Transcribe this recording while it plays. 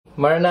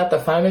Maranatha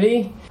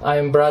family,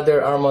 I'm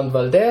Brother Armand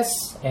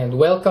Valdez and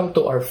welcome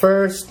to our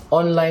first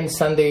online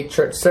Sunday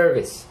church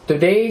service.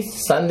 Today,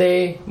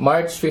 Sunday,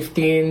 March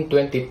 15,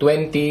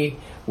 2020,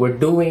 we're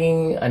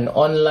doing an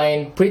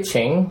online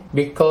preaching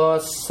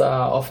because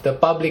of the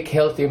public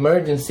health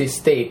emergency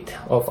state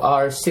of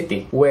our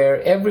city where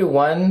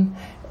everyone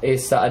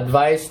is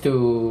advised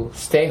to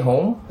stay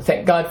home.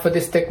 Thank God for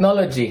this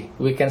technology.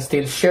 We can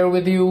still share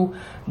with you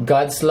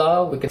God's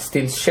love. We can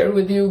still share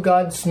with you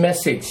God's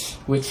message,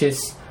 which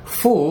is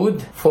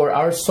food for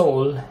our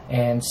soul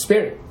and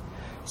spirit.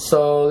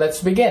 So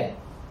let's begin.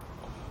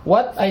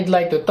 What I'd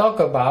like to talk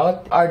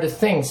about are the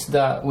things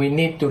that we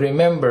need to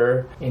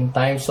remember in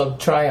times of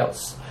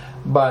trials.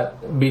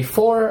 But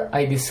before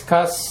I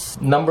discuss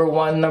number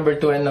 1, number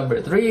 2, and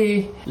number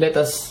 3, let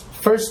us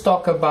first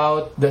talk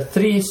about the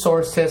 3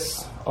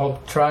 sources of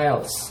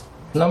trials.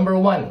 Number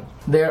 1,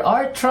 there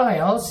are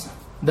trials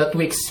that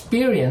we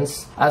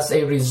experience as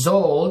a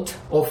result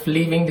of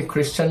living the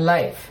Christian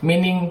life.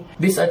 Meaning,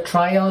 these are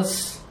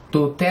trials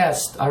to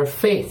test our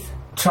faith.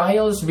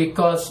 Trials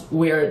because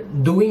we are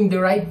doing the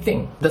right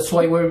thing. That's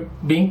why we're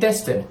being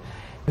tested.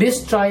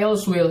 These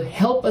trials will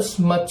help us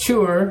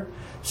mature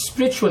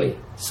spiritually.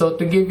 So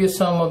to give you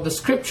some of the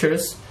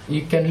scriptures,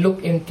 you can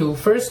look into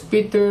 1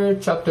 Peter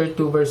chapter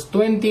 2 verse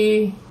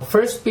 20,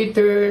 1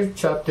 Peter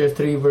chapter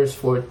 3 verse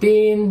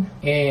 14,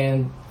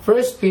 and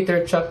 1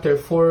 Peter chapter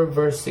 4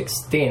 verse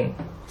 16.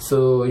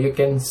 So you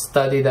can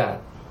study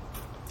that.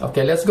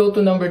 Okay, let's go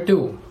to number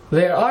 2.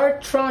 There are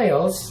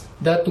trials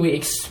that we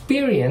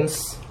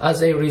experience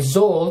as a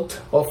result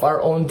of our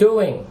own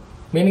doing.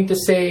 Meaning to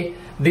say,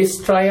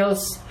 these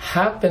trials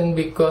happen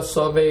because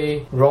of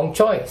a wrong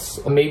choice.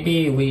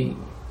 Maybe we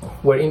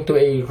were into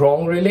a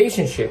wrong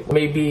relationship.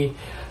 Maybe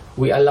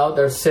we allowed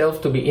ourselves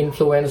to be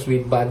influenced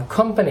with bad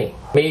company.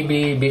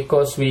 Maybe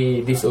because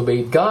we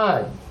disobeyed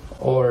God,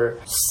 or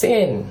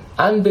sin,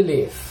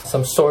 unbelief,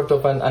 some sort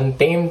of an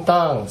untamed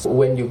tongue.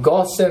 When you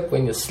gossip,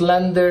 when you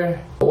slander,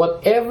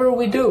 whatever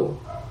we do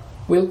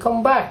will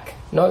come back.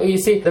 No, you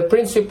see the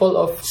principle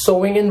of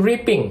sowing and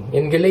reaping.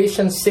 In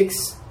Galatians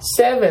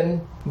 6:7,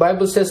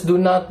 Bible says, "Do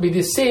not be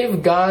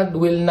deceived, God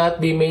will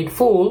not be made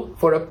fool,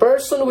 for a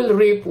person will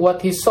reap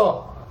what he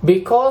sow.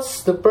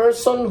 Because the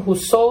person who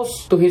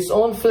sows to his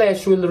own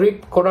flesh will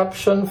reap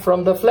corruption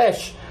from the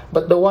flesh,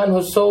 but the one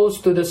who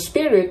sows to the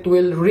Spirit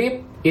will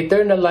reap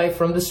eternal life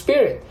from the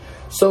Spirit.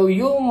 So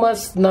you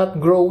must not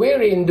grow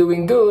weary in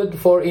doing good,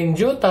 for in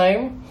due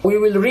time we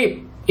will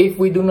reap if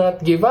we do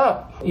not give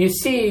up." You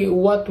see,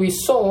 what we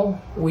sow,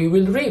 we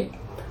will reap.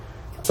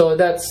 So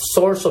that's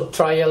source of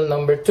trial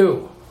number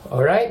 2.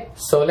 Alright?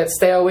 So let's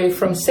stay away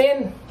from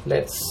sin.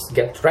 Let's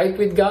get right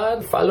with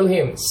God. Follow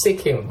Him.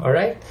 Seek Him.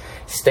 Alright?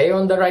 Stay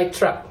on the right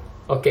track.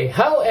 Okay.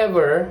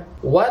 However,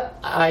 what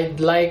I'd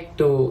like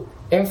to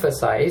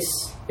emphasize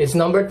is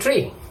number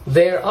 3.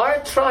 There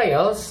are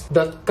trials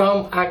that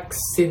come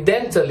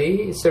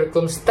accidentally,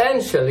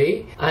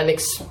 circumstantially,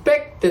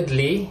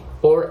 unexpectedly,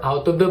 or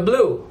out of the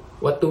blue.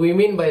 What do we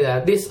mean by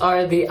that? These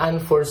are the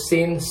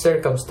unforeseen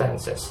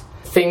circumstances.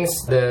 Things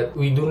that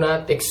we do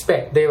not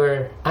expect. They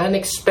were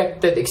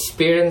unexpected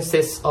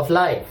experiences of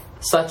life,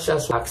 such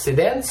as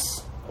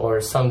accidents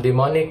or some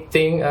demonic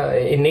thing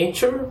in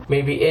nature.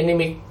 Maybe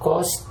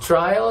enemy-caused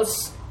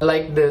trials,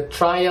 like the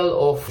trial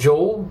of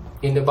Job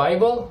in the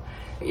Bible.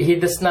 He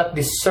does not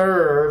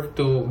deserve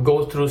to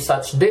go through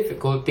such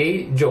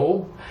difficulty,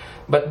 Job,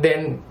 but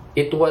then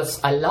it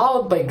was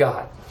allowed by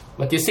God.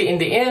 But you see, in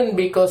the end,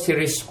 because he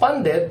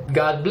responded,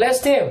 God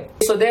blessed him.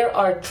 So there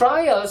are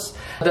trials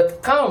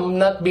that come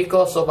not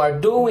because of our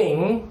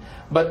doing,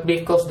 but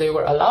because they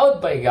were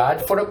allowed by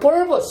God for a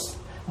purpose.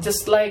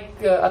 Just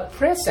like at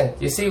present,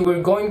 you see,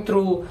 we're going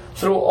through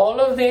all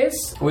of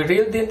this. We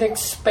really didn't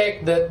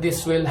expect that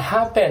this will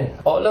happen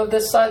all of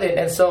a sudden.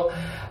 And so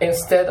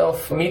instead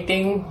of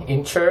meeting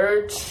in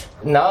church,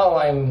 now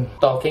I'm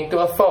talking to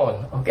a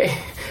phone, okay?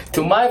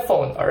 To my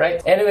phone, all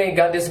right? Anyway,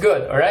 God is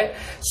good, all right?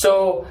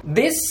 So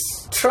this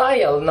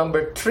trial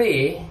number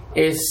 3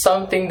 is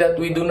something that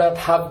we do not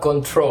have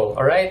control,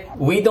 all right?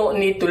 We don't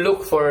need to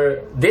look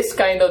for this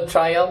kind of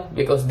trial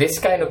because this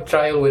kind of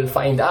trial will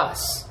find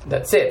us.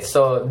 That's it.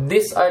 So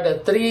these are the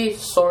 3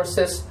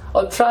 sources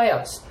of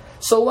trials.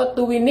 So what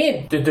do we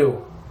need to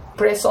do?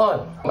 Press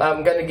on.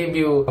 I'm going to give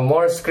you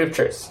more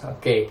scriptures,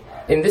 okay?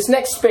 In this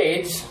next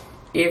page,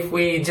 if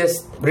we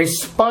just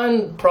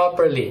respond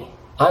properly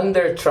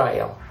under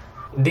trial,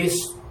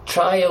 this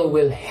trial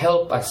will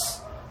help us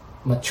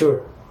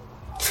mature.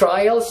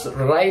 Trials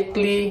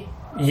rightly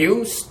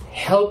used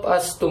help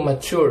us to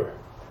mature.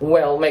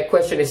 Well, my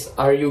question is,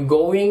 are you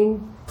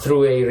going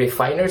through a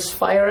refiner's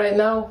fire right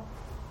now?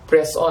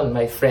 Press on,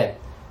 my friend.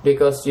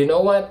 Because you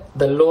know what?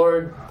 The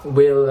Lord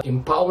will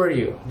empower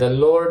you. The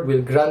Lord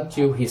will grant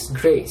you His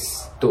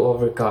grace to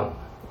overcome.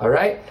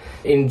 Alright?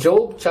 In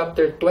Job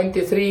chapter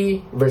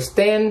 23 verse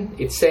 10,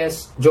 it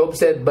says, Job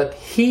said, but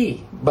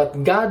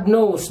God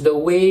knows the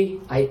way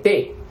I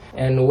take.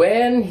 And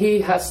when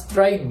He has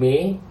tried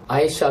me,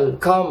 I shall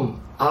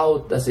come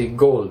out as a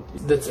gold.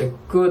 That's a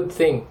good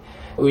thing.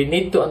 We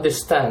need to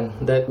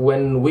understand that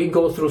when we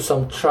go through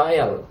some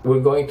trial,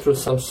 we're going through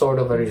some sort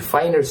of a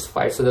refiner's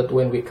fire, so that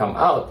when we come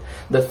out,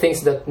 the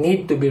things that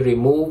need to be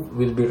removed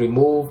will be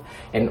removed,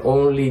 and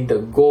only the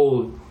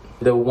gold,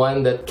 the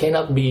one that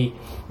cannot be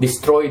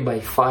destroyed by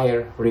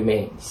fire,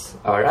 remains.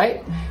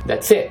 Alright?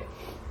 That's it.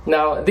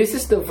 Now, this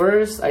is the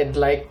verse I'd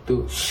like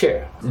to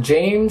share.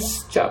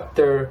 James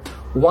chapter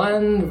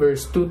 1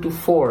 verse 2 to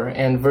 4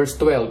 and verse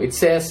 12. It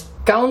says,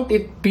 "Count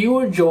it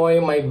pure joy,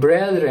 my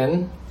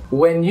brethren,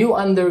 when you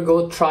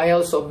undergo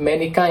trials of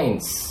many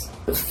kinds.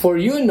 For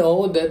you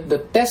know that the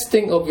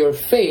testing of your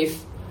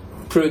faith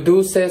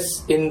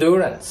produces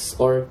endurance,"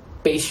 or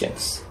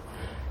patience.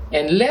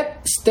 "And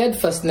let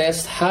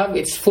steadfastness have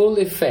its full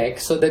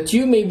effect, so that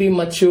you may be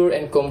mature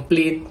and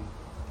complete,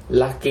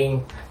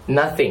 lacking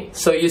nothing."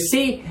 So you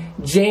see,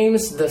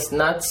 James does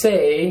not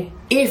say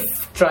if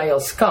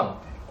trials come,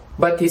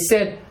 but he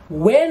said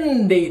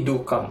when they do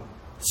come.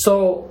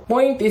 So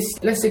point is,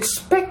 let's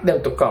expect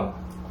them to come.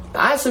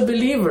 As a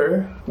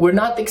believer, we're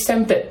not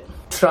exempted.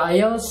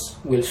 Trials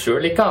will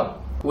surely come.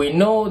 We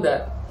know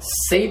that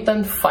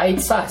Satan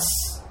fights us.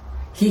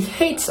 He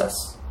hates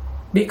us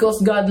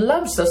because God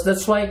loves us.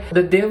 That's why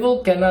the devil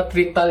cannot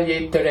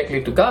retaliate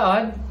directly to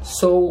God.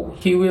 So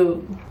he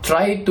will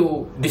try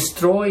to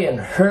destroy and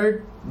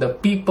hurt the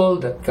people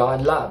that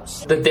God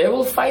loves. The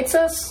devil fights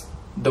us.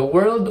 The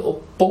world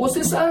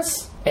opposes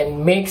us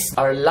and makes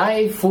our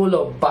life full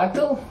of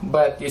battle.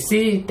 But you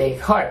see,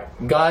 take heart.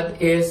 God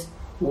is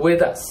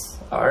with us.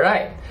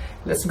 Alright,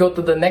 let's go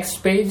to the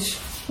next page.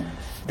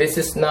 This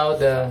is now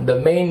the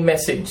main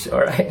message.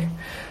 Alright,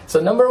 so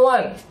number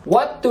 1,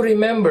 what to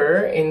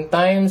remember in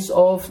times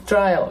of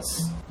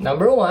trials.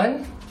 Number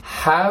 1,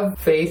 have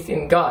faith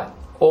in God,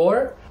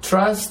 or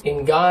trust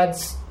in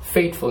God's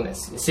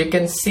faithfulness. As you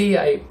can see,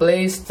 I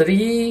placed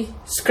 3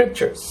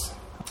 scriptures.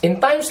 In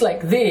times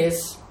like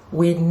this,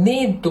 we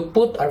need to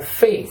put our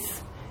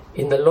faith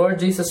in the Lord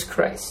Jesus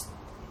Christ.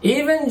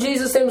 Even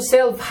Jesus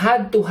himself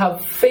had to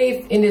have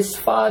faith in his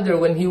Father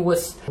when he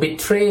was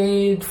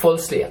betrayed,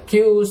 falsely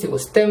accused, he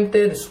was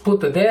tempted, he was put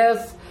to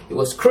death, he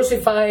was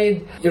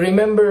crucified. You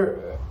remember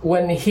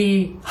when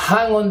he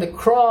hung on the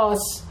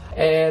cross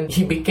and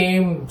he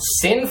became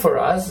sin for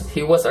us.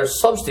 He was our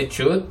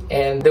substitute,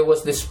 and there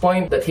was this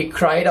point that he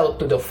cried out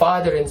to the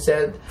Father and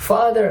said,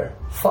 "Father,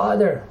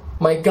 Father,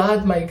 my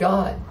God,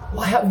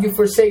 why have you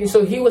forsaken?"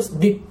 So he was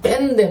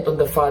dependent on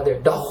the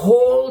Father the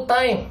whole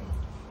time.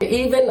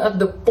 Even at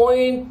the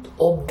point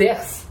of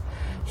death,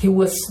 he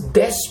was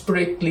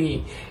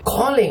desperately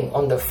calling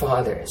on the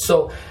Father.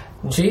 So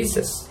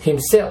Jesus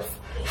himself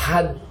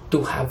had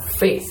to have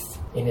faith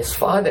in his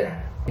Father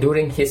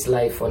during his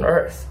life on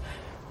earth.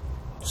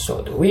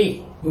 So do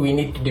we. We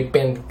need to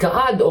depend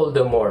God all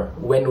the more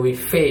when we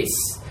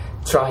face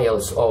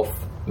trials of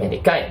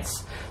many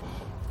kinds.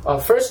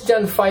 1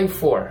 John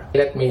 5:4.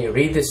 Let me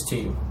read this to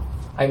you.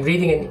 I'm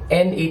reading in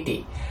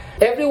NET.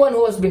 "Everyone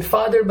who has been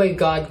fathered by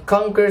God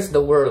conquers the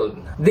world.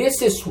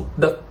 This is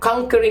the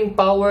conquering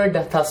power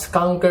that has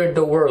conquered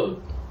the world,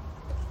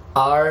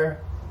 our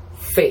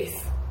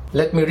faith."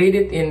 Let me read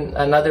it in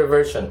another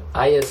version,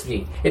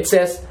 ISV. It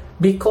says,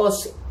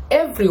 "Because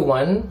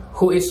everyone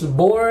who is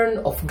born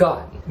of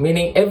God,"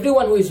 meaning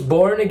everyone who is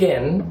born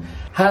again,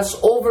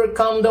 "has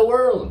overcome the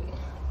world."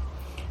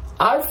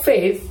 Our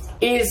faith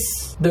is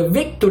the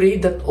victory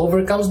that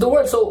overcomes the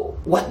world. So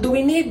what do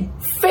we need?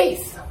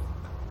 Faith.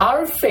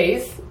 Our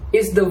faith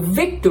is the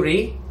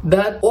victory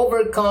that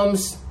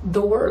overcomes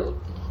the world.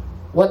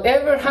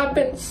 Whatever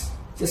happens,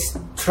 just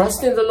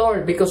trust in the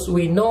Lord, because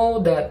we know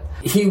that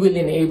He will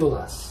enable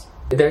us.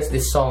 There's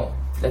this song.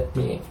 Let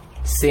me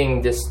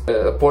sing just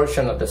a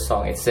portion of the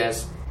song. It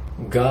says,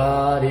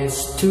 "God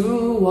is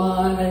too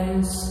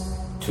wise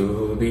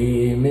to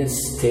be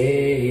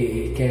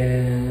mistaken.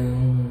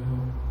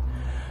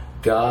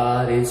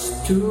 God is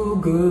too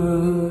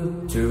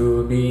good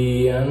to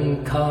be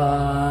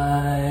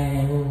unkind.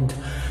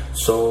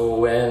 So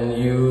when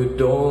you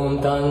don't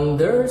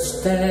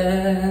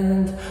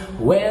understand,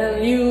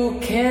 when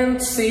you can't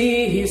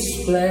see His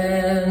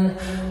plan,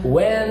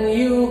 when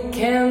you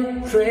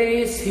can't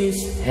trace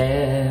His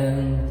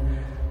hand,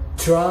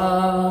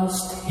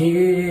 trust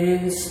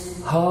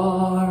His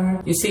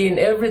heart." You see, in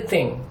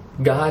everything,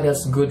 God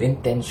has good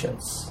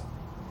intentions.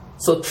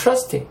 So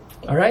trust Him.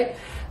 Alright?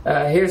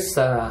 Here's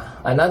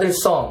another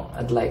song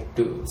I'd like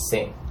to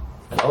sing.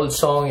 An old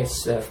song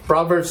is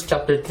Proverbs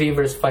chapter 3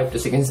 verse 5 to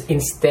 6.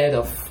 Instead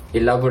of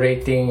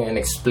elaborating and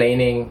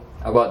explaining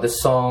about the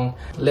song,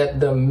 let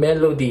the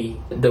melody,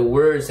 the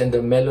words and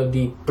the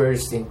melody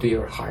burst into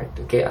your heart,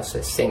 okay, as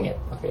I sing it.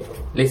 Okay,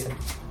 listen.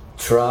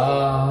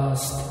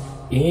 "Trust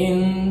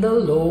in the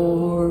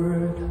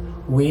Lord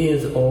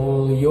with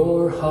all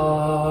your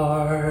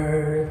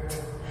heart,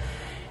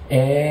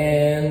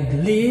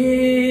 and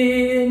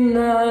lean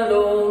not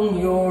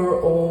on your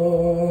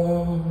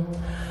own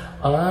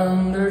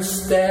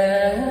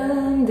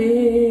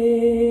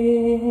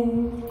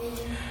understanding.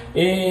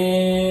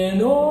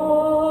 In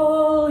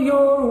all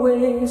your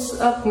ways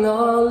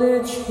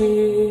acknowledge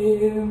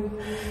Him,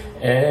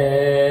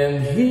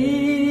 and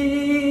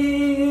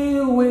He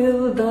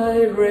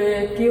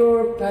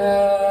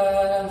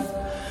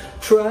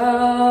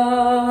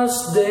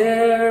Trust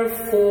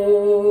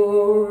therefore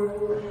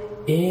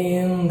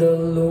in the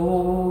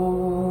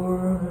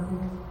Lord.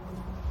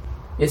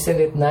 Isn't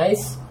it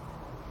nice?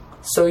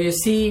 So you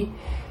see,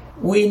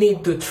 we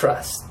need to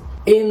trust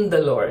in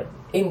the Lord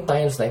in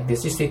times like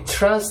this. You see,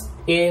 trust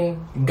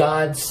in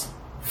God's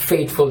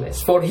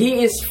faithfulness. For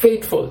He is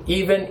faithful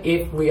even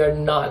if we are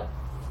not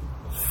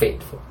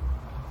faithful.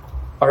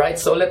 Alright,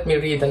 so let me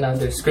read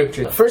another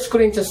scripture. 1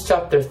 Corinthians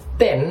chapter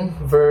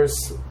 10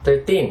 verse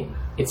 13.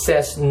 It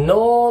says,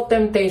 no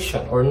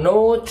temptation or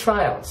no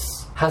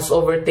trials has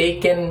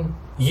overtaken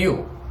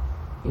you.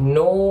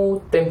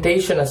 No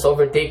temptation has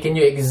overtaken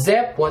you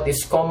except what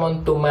is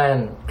common to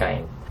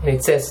mankind. And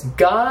it says,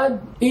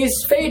 God is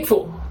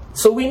faithful.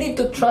 So we need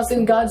to trust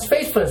in God's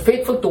faithfulness.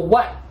 Faithful to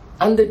what?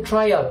 Under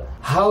trial.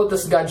 How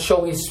does God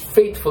show His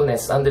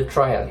faithfulness under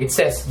trial? It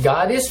says,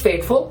 God is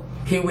faithful.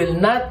 He will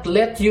not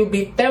let you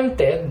be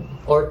tempted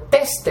or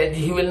tested.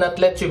 He will not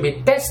let you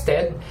be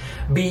tested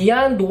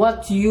beyond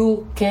what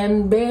you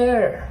can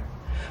bear.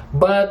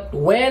 But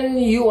when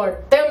you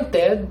are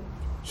tempted,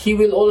 He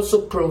will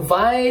also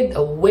provide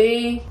a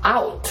way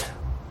out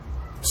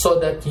so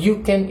that you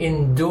can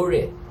endure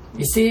it.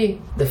 You see,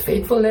 the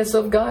faithfulness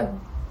of God.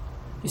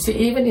 You see,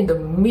 even in the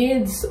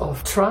midst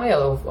of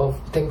trial, of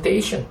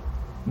temptation,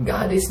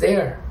 God is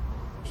there.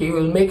 He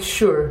will make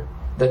sure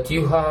that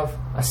you have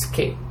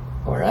escape.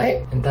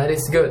 Alright? And that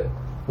is good.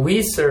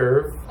 We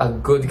serve a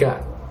good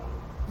God.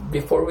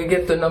 Before we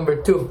get to number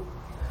 2,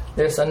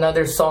 there's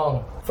another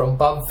song from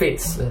Bob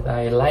Fitts that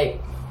I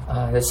like.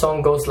 The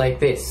song goes like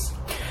this.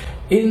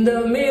 In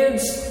the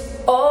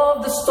midst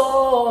of the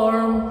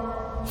storm,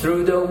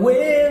 through the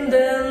wind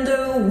and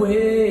the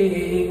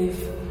wave,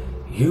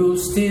 you'll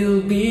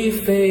still be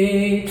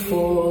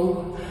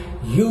faithful.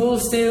 You'll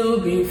still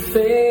be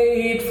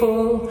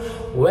faithful.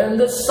 When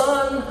the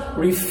sun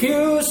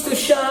refused to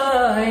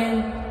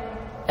shine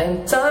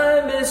and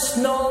time is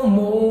no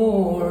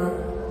more,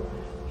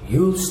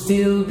 you'll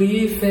still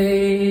be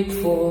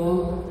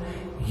faithful.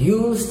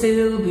 You'll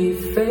still be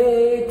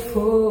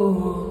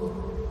faithful,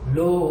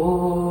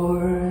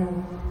 Lord.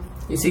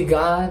 You see,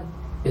 God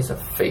is a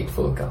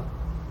faithful God.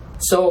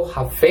 So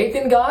have faith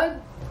in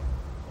God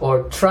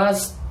or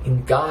trust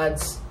in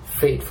God's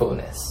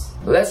faithfulness.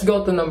 Let's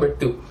go to number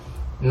 2.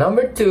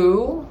 Number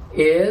 2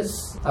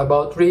 is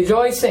about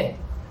rejoicing.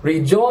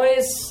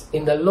 Rejoice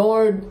in the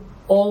Lord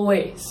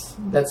always.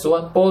 That's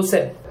what Paul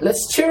said.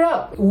 Let's cheer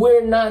up.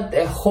 We're not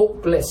a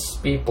hopeless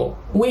people.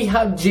 We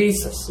have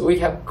Jesus. We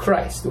have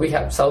Christ. We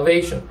have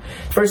salvation.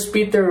 1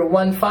 Peter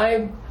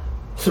 1:5,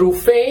 through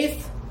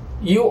faith,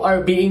 you are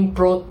being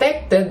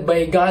protected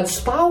by God's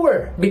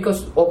power.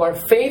 Because of our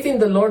faith in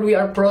the Lord, we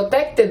are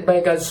protected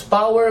by God's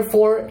power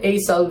for a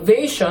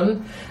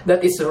salvation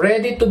that is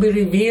ready to be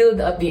revealed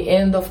at the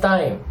end of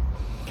time.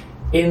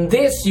 In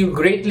this you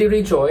greatly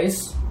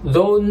rejoice,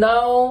 though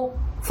now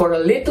for a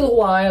little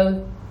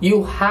while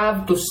you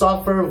have to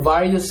suffer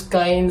various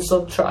kinds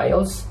of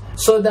trials,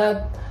 so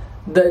that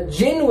the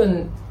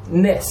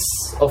genuineness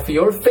of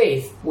your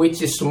faith,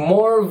 which is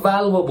more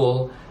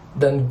valuable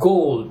than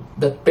gold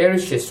that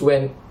perishes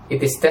when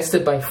it is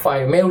tested by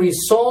fire, may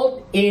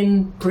result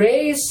in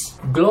praise,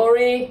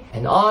 glory,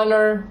 and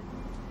honor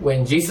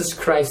when Jesus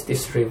Christ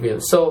is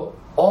revealed. So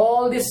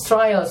all these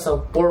trials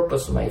have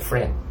purpose, my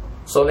friend.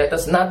 So let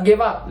us not give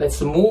up.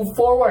 Let's move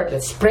forward.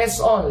 Let's press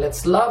on.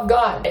 Let's love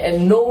God.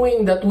 And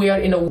knowing that we are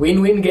in a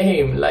win-win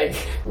game, like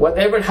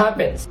whatever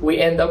happens, we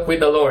end up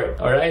with the Lord.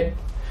 Alright?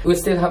 We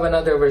still have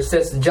another verse.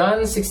 It says,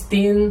 John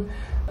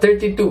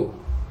 16:32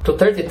 to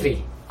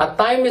 33. A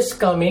time is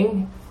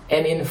coming,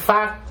 and in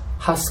fact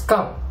has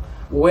come,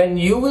 when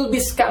you will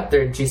be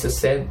scattered, Jesus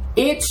said,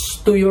 each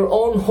to your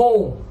own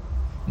home.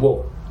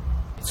 Whoa,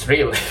 it's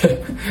real.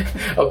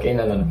 Okay,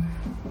 no.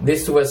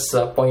 This was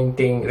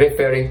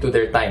referring to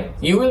their time.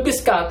 You will be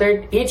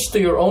scattered, each to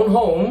your own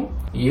home.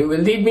 You will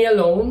leave me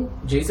alone,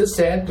 Jesus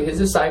said to His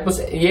disciples.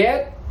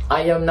 Yet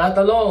I am not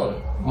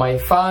alone. My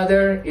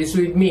Father is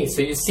with me.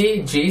 So you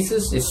see,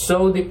 Jesus is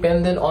so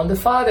dependent on the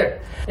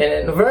Father. And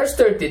in verse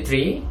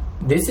 33,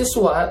 this is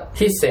what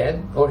He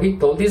said, or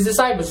He told His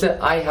disciples, that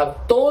I have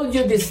told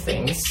you these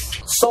things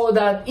so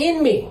that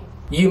in me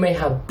you may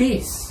have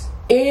peace.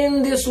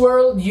 In this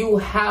world you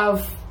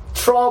have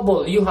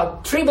trouble, you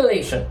have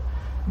tribulation.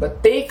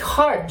 But take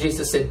heart,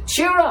 Jesus said,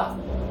 cheer up.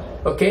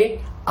 Okay?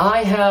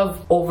 I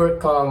have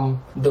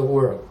overcome the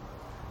world.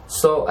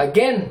 So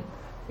again,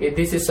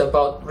 this is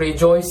about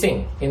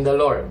rejoicing in the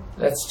Lord.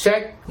 Let's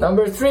check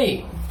number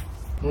 3.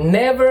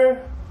 Never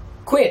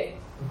quit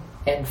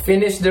and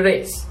finish the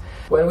race.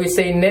 When we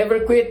say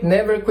never quit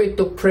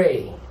to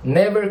pray.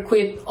 Never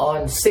quit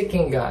on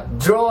seeking God.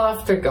 Draw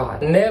after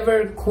God.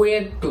 Never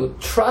quit to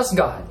trust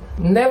God.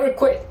 Never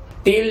quit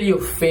till you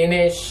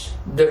finish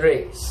the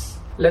race.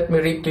 Let me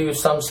read to you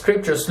some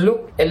scriptures.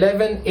 Luke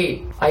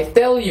 11:8. I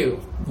tell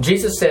you,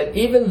 Jesus said,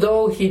 even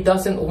though He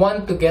doesn't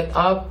want to get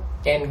up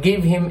and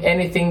give him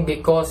anything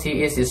because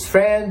he is his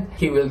friend,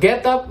 He will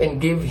get up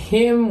and give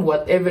him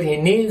whatever he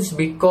needs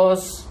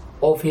because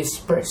of his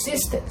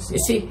persistence. You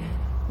see,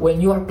 when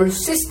you are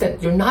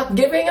persistent, you're not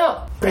giving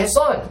up. Press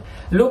on.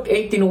 Luke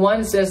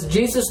 18:1 says,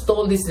 Jesus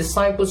told his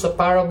disciples a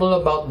parable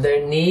about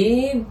their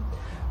need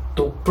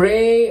to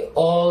pray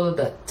all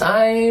the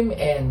time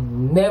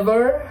and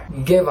never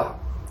give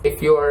up. If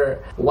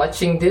you're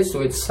watching this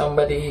with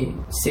somebody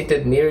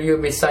seated near you,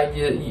 beside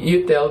you,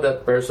 you tell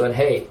that person,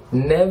 hey,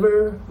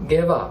 never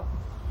give up.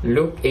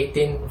 Luke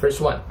 18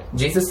 verse 1.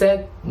 Jesus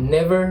said,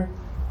 never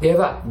give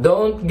up.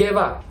 Don't give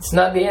up. It's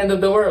not the end of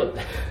the world.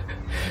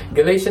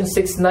 Galatians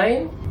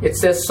 6:9, it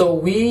says, so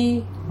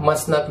we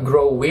must not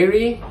grow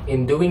weary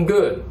in doing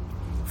good,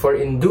 for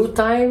in due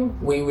time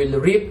we will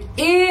reap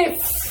if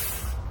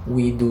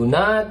we do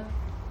not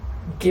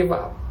give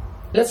up.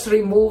 Let's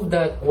remove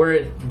that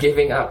word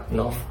giving up,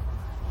 no,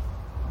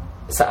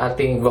 sa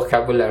ating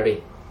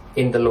vocabulary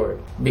in the Lord,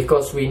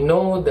 because we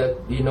know that,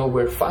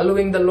 we're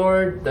following the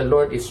Lord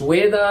is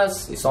with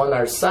us, is on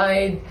our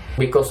side.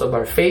 Because of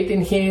our faith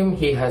in Him,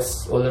 He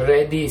has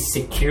already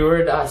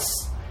secured us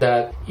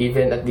that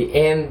even at the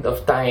end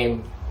of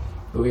time,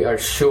 we are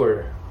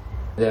sure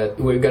that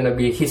we're gonna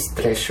be His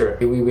treasure.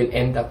 We will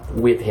end up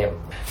with Him.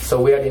 So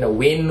we are in a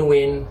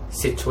win-win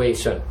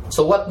situation.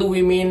 So what do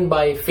we mean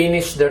by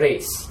finish the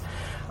race?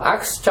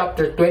 Acts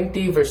chapter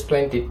 20 verse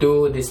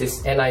 22, this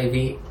is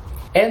NIV.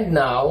 And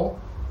now,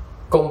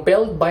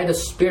 compelled by the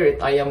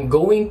Spirit, I am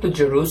going to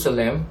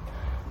Jerusalem,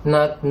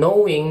 not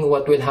knowing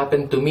what will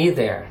happen to me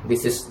there.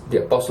 This is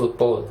the Apostle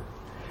Paul.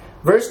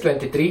 Verse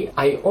 23,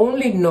 I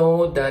only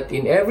know that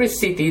in every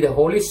city the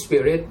Holy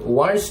Spirit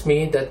warns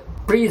me that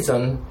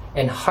prison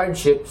and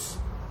hardships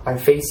are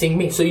facing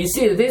me. So you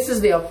see, this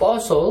is the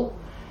Apostle,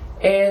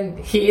 and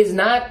he is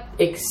not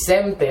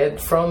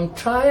exempted from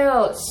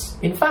trials.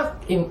 In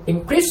fact,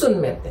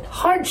 imprisonment and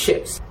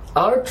hardships.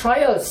 Our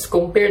trials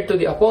compared to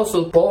the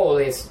Apostle Paul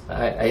is,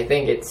 I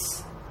think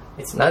it's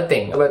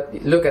nothing.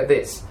 But look at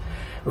this.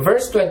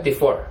 Verse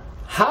 24.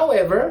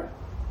 However,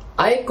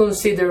 I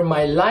consider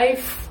my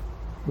life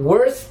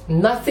worth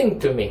nothing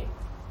to me.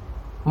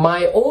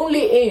 My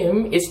only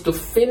aim is to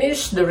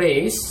finish the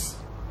race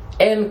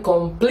and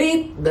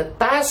complete the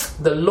task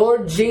the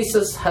Lord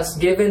Jesus has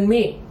given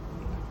me.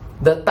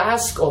 The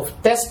task of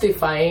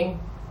testifying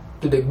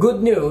to the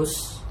good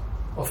news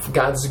of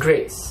God's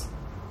grace.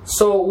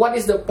 So what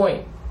is the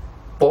point?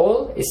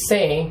 Paul is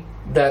saying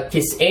that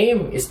his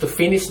aim is to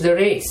finish the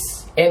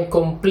race and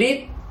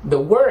complete the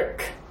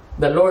work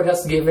the Lord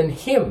has given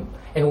him.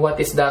 And what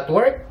is that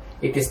work?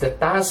 It is the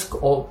task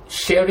of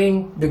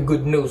sharing the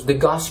good news, the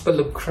gospel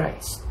of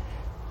Christ.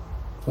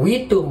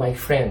 We too, my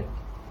friend,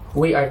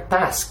 we are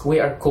tasked, we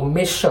are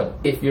commissioned.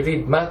 If you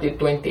read Matthew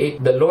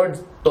 28, the Lord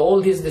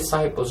told His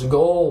disciples,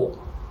 go,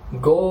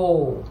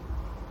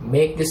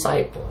 make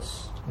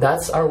disciples.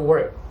 That's our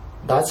work.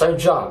 That's our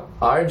job.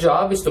 Our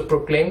job is to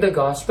proclaim the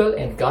gospel,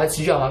 and God's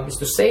job is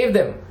to save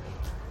them.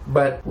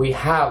 But we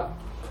have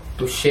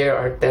to share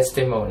our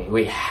testimony.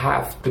 We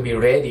have to be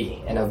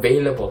ready and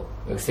available.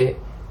 You see,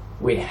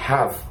 we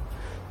have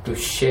to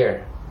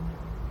share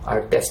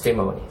our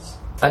testimonies.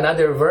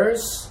 Another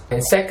verse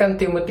in 2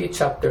 Timothy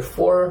chapter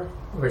 4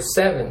 verse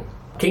 7,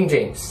 King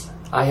James.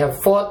 I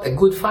have fought a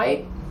good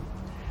fight.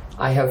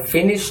 I have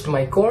finished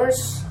my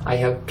course. I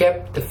have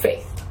kept the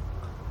faith.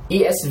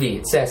 ESV,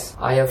 it says,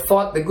 I have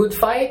fought the good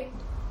fight.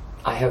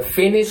 I have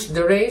finished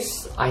the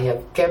race. I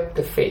have kept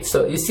the faith.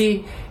 So you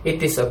see,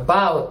 it is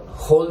about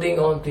holding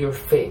on to your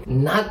faith,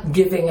 not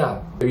giving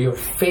up your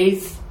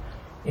faith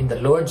in the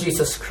Lord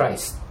Jesus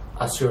Christ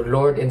as your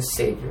Lord and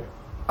Savior.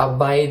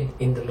 Abide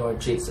in the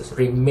Lord Jesus.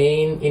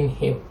 Remain in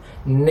Him.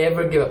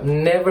 Never give up.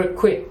 Never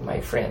quit,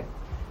 my friend.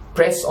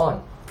 Press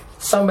on.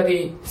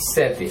 Somebody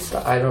said this.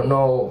 I don't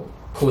know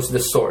who's the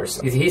source.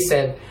 He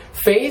said,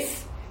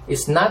 faith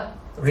is not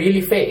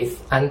really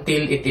faith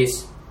until it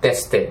is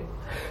tested.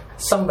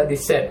 Somebody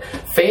said,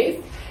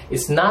 faith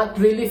is not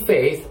really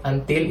faith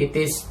until it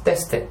is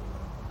tested.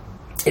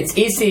 It's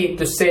easy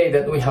to say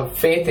that we have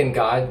faith in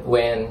God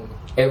when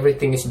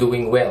everything is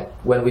doing well,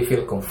 when we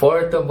feel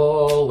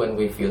comfortable, when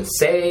we feel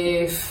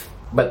safe.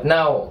 But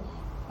now,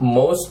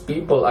 most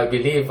people, I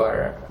believe,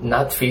 are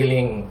not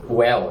feeling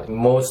well.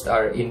 Most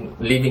are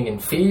living in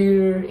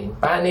fear, in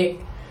panic.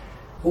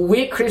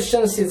 We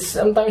Christians,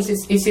 sometimes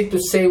it's easy to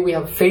say we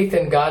have faith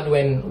in God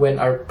when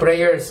our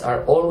prayers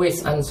are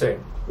always answered.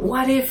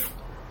 What if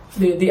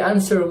the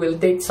answer will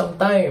take some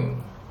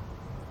time?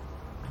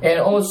 And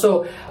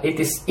also, it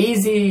is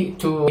easy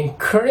to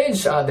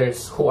encourage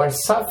others who are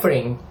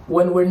suffering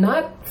when we're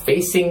not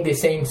facing the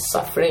same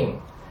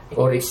suffering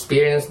or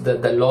experience the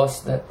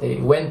loss that they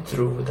went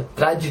through, the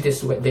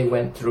tragedies they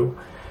went through.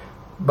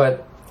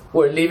 But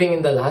we're living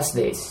in the last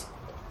days.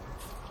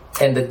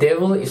 And the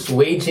devil is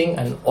waging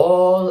an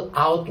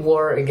all-out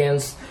war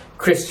against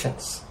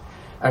Christians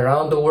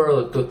around the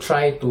world to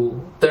try to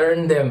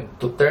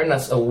turn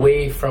us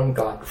away from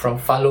God, from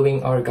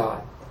following our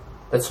God.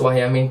 That's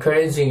why I'm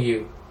encouraging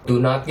you. Do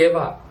not give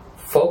up.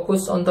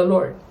 Focus on the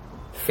Lord.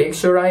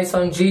 Fix your eyes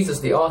on Jesus,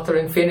 the author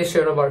and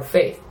finisher of our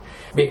faith.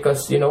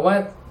 Because you know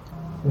what?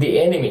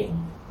 The enemy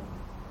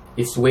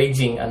is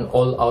waging an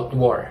all-out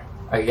war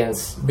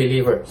against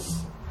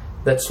believers.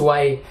 That's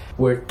why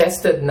we're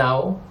tested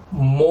now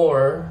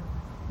more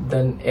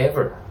than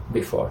ever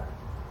before.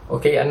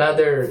 Okay,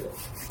 another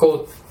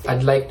quote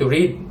I'd like to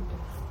read.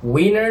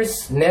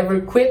 Winners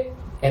never quit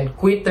and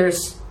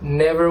quitters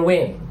never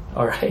win.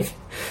 Alright?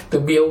 To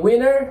be a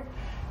winner,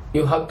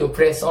 you have to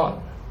press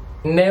on.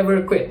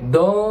 Never quit.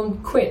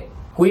 Don't quit.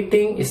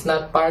 Quitting is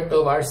not part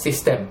of our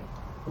system.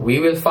 We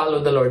will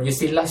follow the Lord. You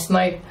see, last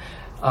night,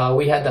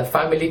 we had a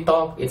family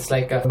talk. It's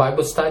like a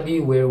Bible study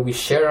where we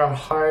share our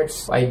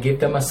hearts. I give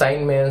them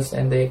assignments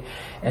and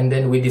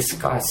then we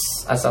discuss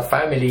as a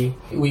family.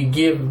 We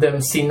give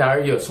them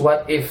scenarios.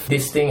 What if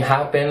this thing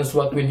happens?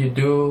 What will you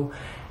do?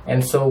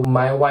 And so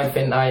my wife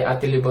and I,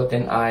 Ate Libot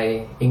and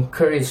I,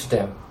 encourage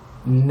them.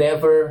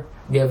 Never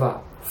give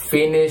up.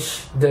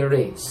 Finish the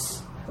race.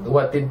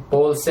 What did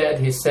Paul said?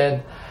 He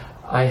said,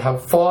 I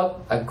have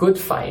fought a good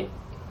fight.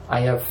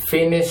 I have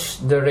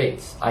finished the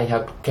race. I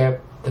have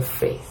kept the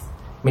faith.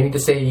 Meaning to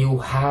say, you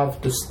have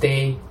to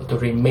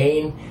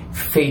remain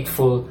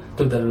faithful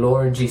to the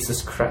Lord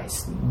Jesus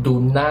Christ.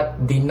 Do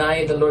not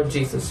deny the Lord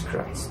Jesus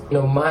Christ.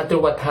 No matter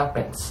what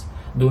happens,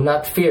 do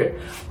not fear.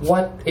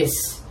 What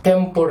is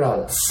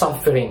temporal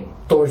suffering,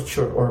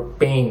 torture, or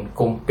pain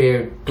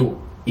compared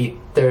to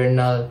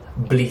eternal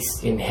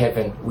bliss in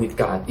heaven with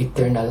God?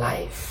 Eternal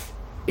life,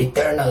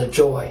 eternal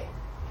joy.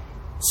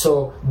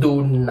 So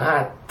do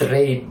not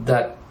trade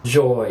that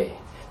joy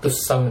to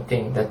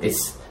something that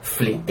is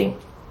fleeting.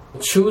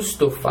 Choose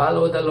to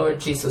follow the Lord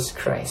Jesus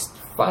Christ.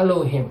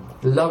 Follow Him.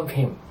 Love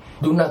Him.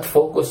 Do not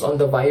focus on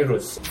the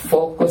virus.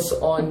 Focus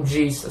on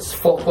Jesus.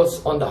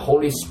 Focus on the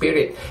Holy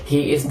Spirit.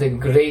 He is the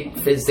great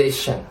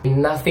physician.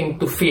 Nothing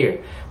to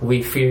fear.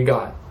 We fear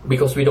God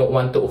because we don't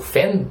want to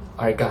offend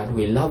our God.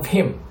 We love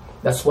Him.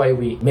 That's why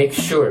we make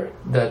sure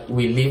that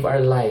we live our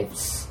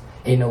lives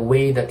in a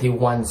way that He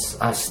wants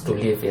us to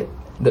live it,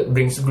 that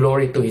brings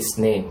glory to His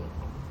name.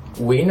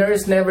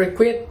 Winners never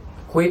quit,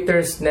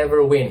 quitters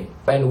never win.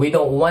 And we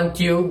don't want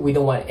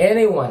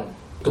anyone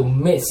to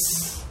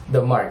miss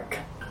the mark.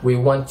 We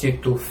want you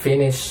to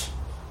finish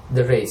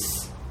the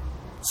race.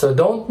 So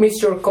don't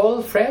miss your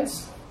call,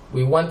 friends.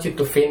 We want you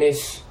to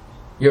finish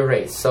your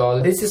race. So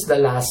this is the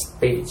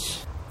last page.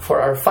 For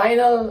our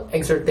final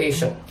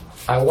exhortation,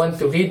 I want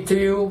to read to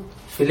you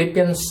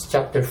Philippians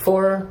chapter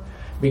 4,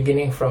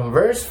 beginning from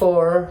verse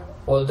 4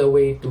 all the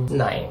way to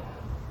 9.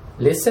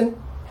 Listen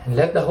and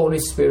let the Holy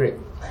Spirit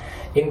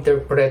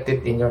interpret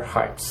it in your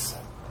hearts.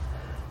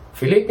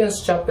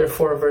 Philippians chapter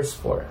 4 verse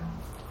 4.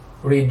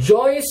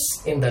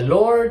 Rejoice in the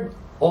Lord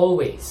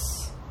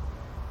always.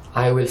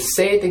 I will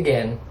say it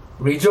again,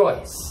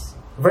 rejoice.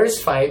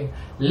 Verse 5.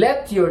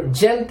 Let your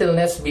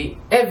gentleness be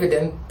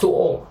evident to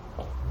all.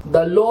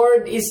 The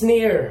Lord is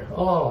near.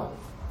 Oh,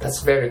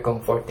 that's very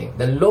comforting.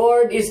 The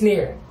Lord is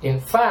near. In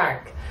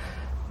fact,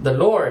 the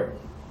Lord,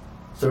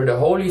 through the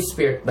Holy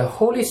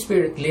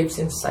Spirit lives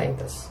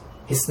inside us.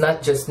 He's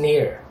not just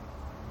near,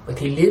 but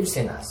He lives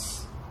in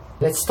us.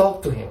 Let's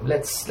talk to Him.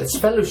 Let's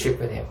fellowship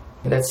with Him.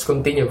 Let's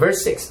continue.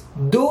 Verse 6.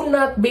 Do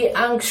not be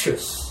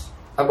anxious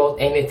about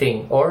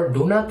anything, or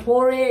do not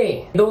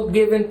worry. Don't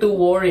give in to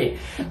worry.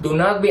 Do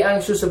not be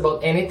anxious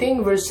about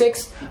anything. Verse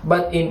 6.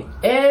 But in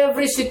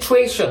every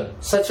situation,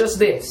 such as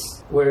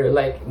this,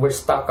 we're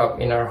stuck up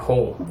in our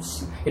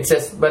homes. It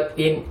says, but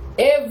in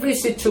every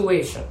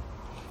situation,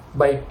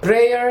 by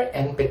prayer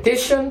and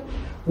petition,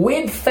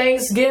 with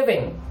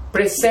thanksgiving,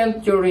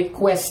 present your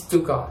request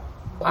to God.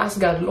 Ask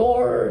God,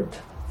 Lord,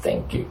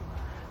 thank you.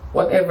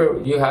 Whatever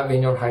you have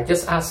in your heart,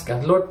 just ask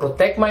God, Lord,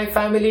 protect my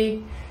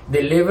family.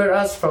 Deliver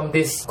us from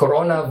this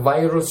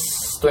coronavirus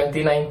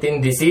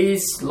 2019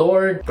 disease.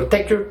 Lord,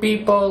 protect your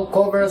people.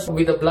 Cover us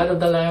with the blood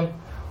of the Lamb.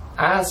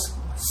 Ask,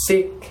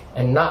 seek,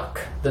 and knock.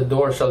 The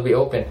door shall be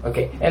open.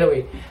 Okay,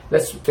 anyway,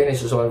 let's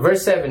finish this one.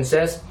 Verse 7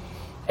 says,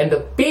 and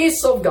the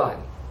peace of God,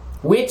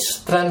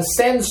 which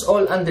transcends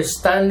all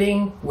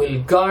understanding,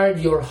 will guard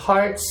your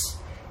hearts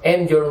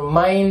and your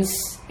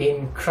minds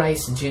in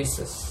Christ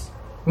Jesus.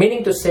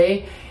 Meaning to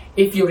say,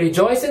 if you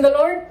rejoice in the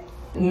Lord,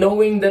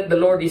 knowing that the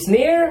Lord is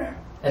near,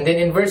 and then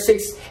in verse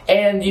 6,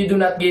 and you do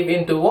not give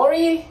in to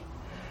worry,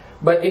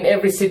 but in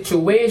every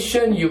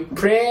situation you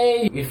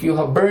pray. If you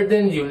have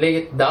burden, you lay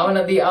it down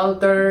at the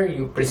altar,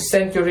 you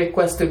present your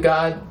request to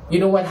God. You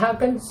know what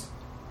happens?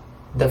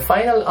 The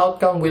final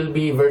outcome will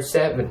be verse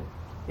 7.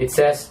 It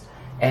says,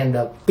 and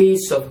the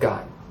peace of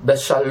God, the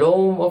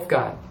shalom of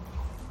God,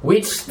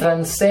 which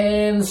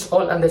transcends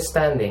all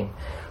understanding,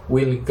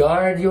 will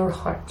guard your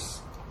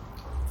hearts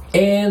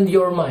and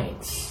your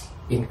minds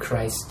in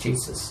Christ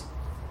Jesus.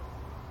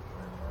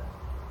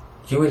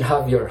 You will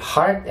have your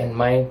heart and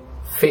mind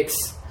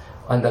fixed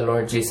on the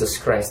Lord Jesus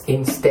Christ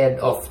instead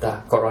of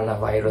the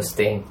coronavirus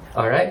thing.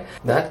 Alright?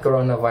 That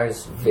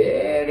coronavirus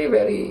very,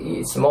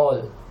 very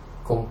small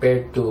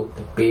compared to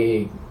the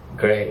big,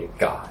 great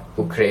God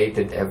who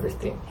created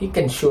everything. He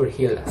can sure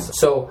heal us.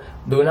 So,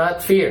 do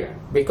not fear.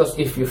 Because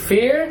if you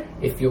fear,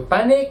 if you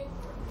panic,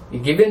 you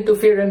give in to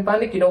fear and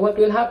panic, you know what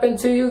will happen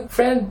to you,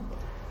 friend?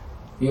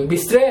 You'll be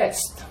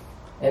stressed.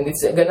 And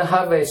it's gonna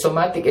have a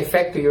somatic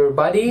effect to your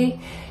body.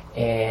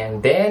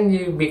 And then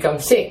you become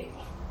sick.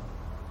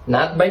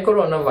 Not by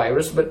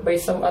coronavirus, but by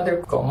some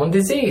other common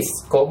disease,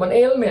 common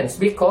ailments,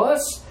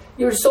 because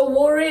you're so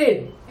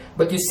worried.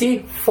 But you see,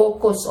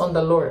 focus on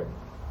the Lord.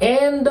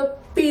 And the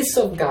peace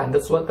of God,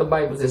 that's what the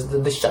Bible says,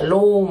 the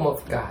shalom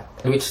of God,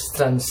 which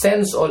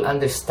transcends all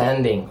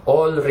understanding,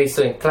 all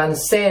reasoning,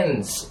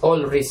 transcends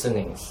all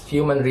reasonings,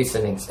 human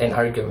reasonings and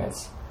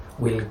arguments,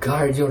 will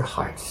guard your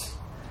hearts.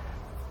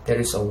 There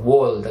is a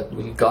wall that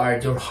will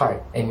guard your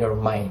heart and your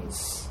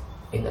minds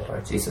in the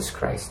Lord Jesus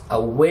Christ,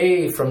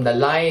 away from the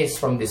lies,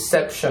 from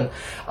deception,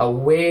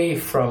 away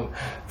from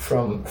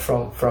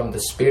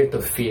the spirit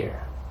of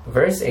fear.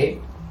 Verse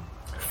 8,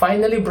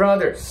 finally,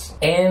 brothers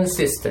and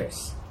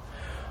sisters,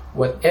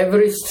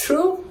 whatever is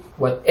true,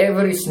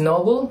 whatever is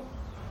noble,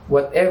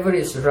 whatever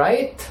is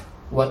right,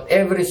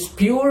 whatever is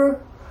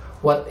pure,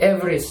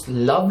 whatever is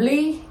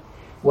lovely,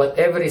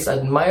 whatever is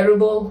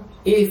admirable,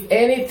 if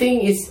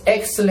anything is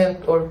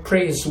excellent or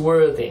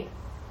praiseworthy,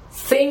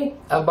 think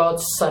about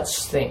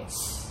such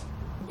things.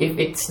 If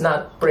it's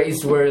not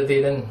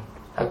praiseworthy, then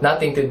have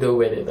nothing to do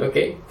with it,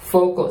 okay?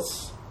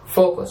 Focus.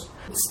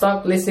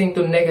 Stop listening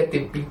to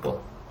negative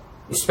people,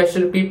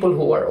 especially people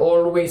who are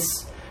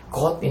always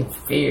caught in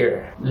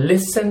fear.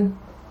 Listen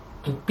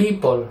to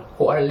people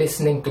who are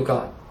listening to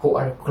God, who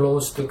are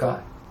close to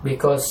God,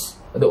 because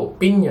the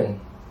opinion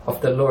of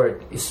the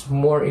Lord is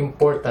more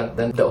important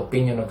than the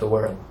opinion of the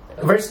world.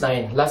 Verse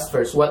 9, last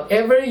verse.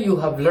 Whatever you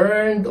have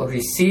learned or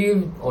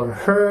received or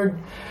heard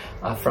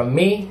from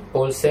me,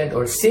 Paul said,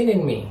 or seen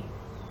in me,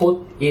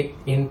 put it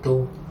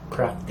into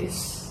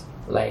practice.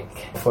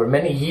 Like for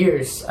many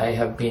years, I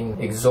have been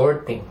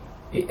exhorting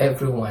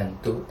everyone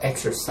to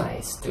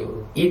exercise,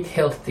 to eat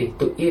healthy,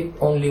 to eat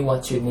only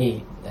what you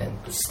need, and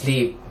to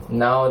sleep.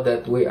 Now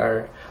that we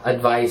are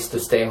advised to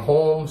stay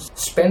home,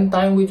 spend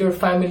time with your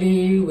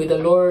family, with the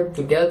Lord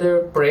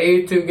together,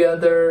 pray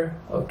together,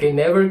 okay,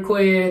 never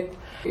quit.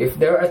 If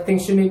there are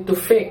things you need to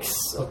fix,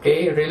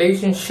 okay,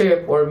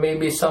 relationship or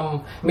maybe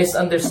some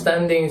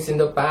misunderstandings in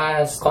the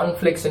past,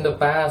 conflicts in the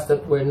past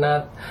that were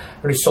not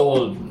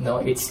resolved, no,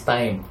 it's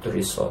time to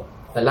resolve.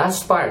 The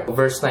last part,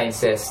 verse 9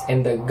 says,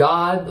 and the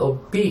God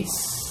of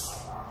peace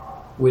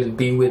will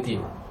be with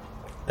you.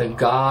 The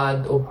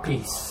God of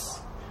peace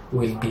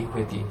will be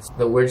with you.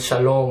 The word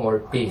shalom or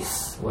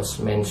peace was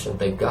mentioned,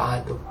 the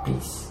God of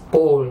peace.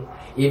 Paul,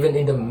 even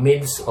in the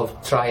midst of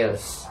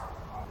trials,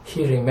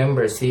 he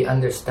remembers, he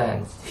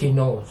understands, he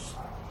knows,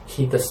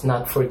 he does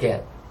not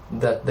forget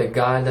that the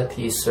God that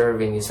he is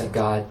serving is a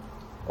God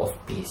of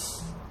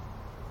peace.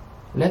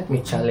 Let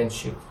me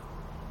challenge you.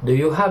 Do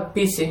you have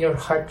peace in your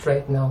heart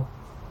right now?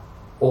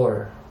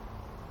 Or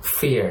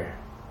fear?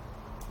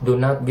 Do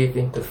not give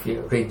in to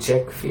fear.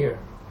 Reject fear.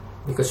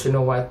 Because you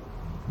know what?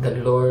 The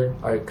Lord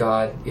our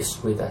God is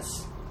with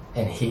us,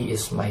 and He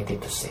is mighty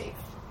to save.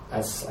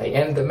 As I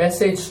end the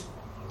message,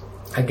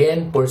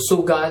 again,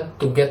 pursue God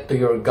to get to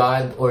your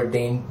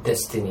God-ordained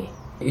destiny.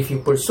 If you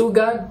pursue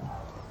God,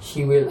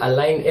 He will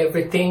align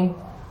everything,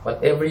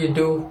 whatever you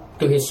do,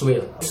 to His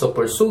will. So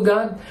pursue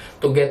God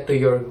to get to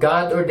your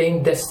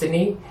God-ordained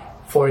destiny,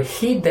 for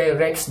He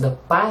directs the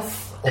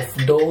path of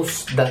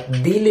those that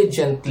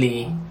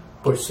diligently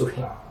pursue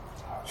Him.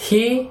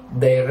 He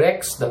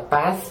directs the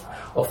path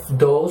of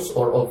those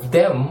or of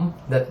them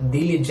that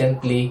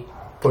diligently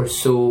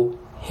pursue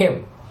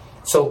Him.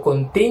 So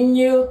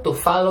continue to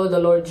follow the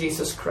Lord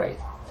Jesus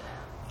Christ.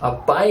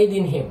 Abide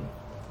in Him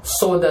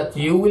so that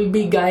you will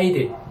be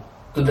guided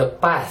to the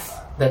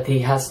path that He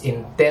has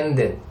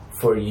intended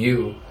for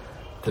you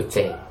to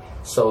take.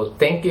 So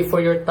thank you for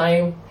your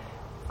time.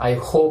 I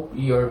hope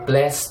you're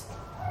blessed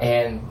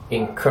and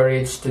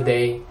encouraged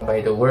today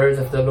by the words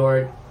of the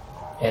Lord.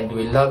 And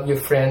we love you,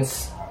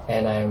 friends.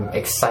 And I'm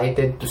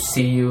excited to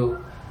see you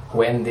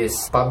when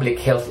this public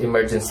health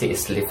emergency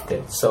is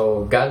lifted.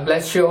 So God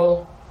bless you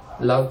all.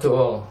 Love to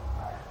all.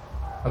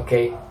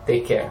 Okay,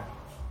 take care.